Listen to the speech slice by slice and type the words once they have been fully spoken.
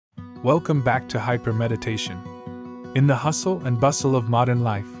Welcome back to Hyper Meditation. In the hustle and bustle of modern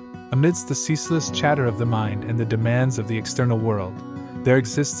life, amidst the ceaseless chatter of the mind and the demands of the external world, there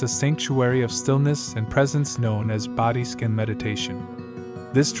exists a sanctuary of stillness and presence known as body-skin meditation.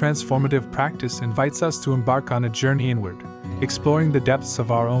 This transformative practice invites us to embark on a journey inward, exploring the depths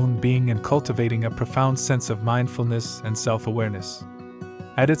of our own being and cultivating a profound sense of mindfulness and self-awareness.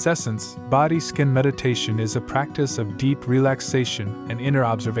 At its essence, body-skin meditation is a practice of deep relaxation and inner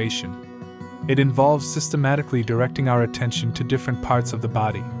observation. It involves systematically directing our attention to different parts of the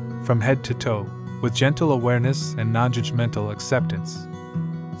body, from head to toe, with gentle awareness and non-judgmental acceptance.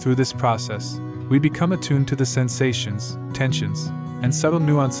 Through this process, we become attuned to the sensations, tensions, and subtle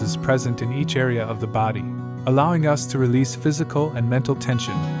nuances present in each area of the body, allowing us to release physical and mental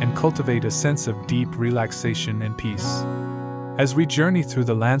tension and cultivate a sense of deep relaxation and peace. As we journey through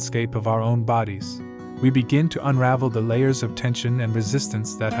the landscape of our own bodies, we begin to unravel the layers of tension and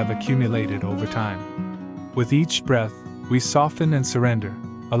resistance that have accumulated over time. With each breath, we soften and surrender,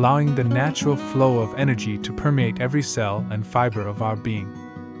 allowing the natural flow of energy to permeate every cell and fiber of our being.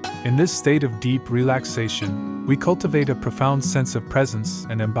 In this state of deep relaxation, we cultivate a profound sense of presence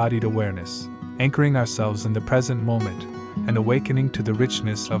and embodied awareness, anchoring ourselves in the present moment and awakening to the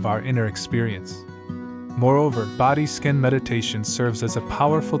richness of our inner experience. Moreover, body-skin meditation serves as a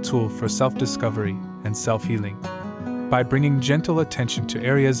powerful tool for self-discovery and self-healing. By bringing gentle attention to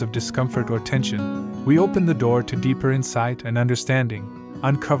areas of discomfort or tension, we open the door to deeper insight and understanding,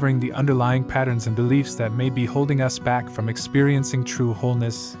 uncovering the underlying patterns and beliefs that may be holding us back from experiencing true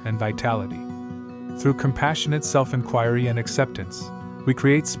wholeness and vitality. Through compassionate self-inquiry and acceptance, we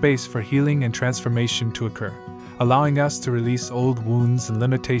create space for healing and transformation to occur, allowing us to release old wounds and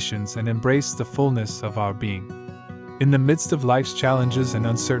limitations and embrace the fullness of our being. In the midst of life's challenges and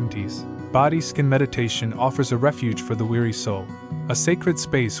uncertainties, body-skin meditation offers a refuge for the weary soul, a sacred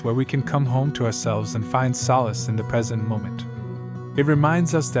space where we can come home to ourselves and find solace in the present moment. It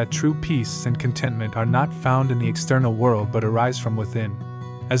reminds us that true peace and contentment are not found in the external world but arise from within,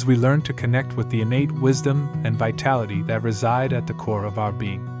 as we learn to connect with the innate wisdom and vitality that reside at the core of our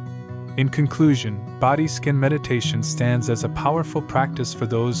being. In conclusion, body-skin meditation stands as a powerful practice for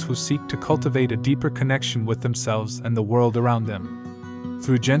those who seek to cultivate a deeper connection with themselves and the world around them.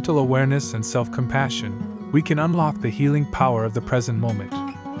 Through gentle awareness and self-compassion, we can unlock the healing power of the present moment,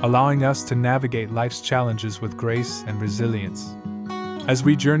 allowing us to navigate life's challenges with grace and resilience. As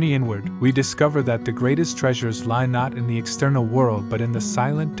we journey inward, we discover that the greatest treasures lie not in the external world but in the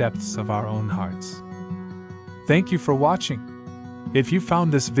silent depths of our own hearts. Thank you for watching. If you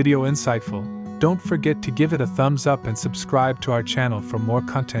found this video insightful, don't forget to give it a thumbs up and subscribe to our channel for more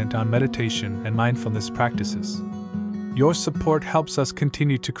content on meditation and mindfulness practices. Your support helps us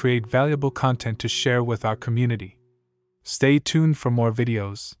continue to create valuable content to share with our community. Stay tuned for more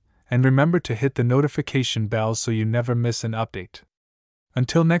videos, and remember to hit the notification bell so you never miss an update.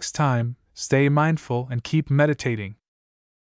 Until next time, stay mindful and keep meditating.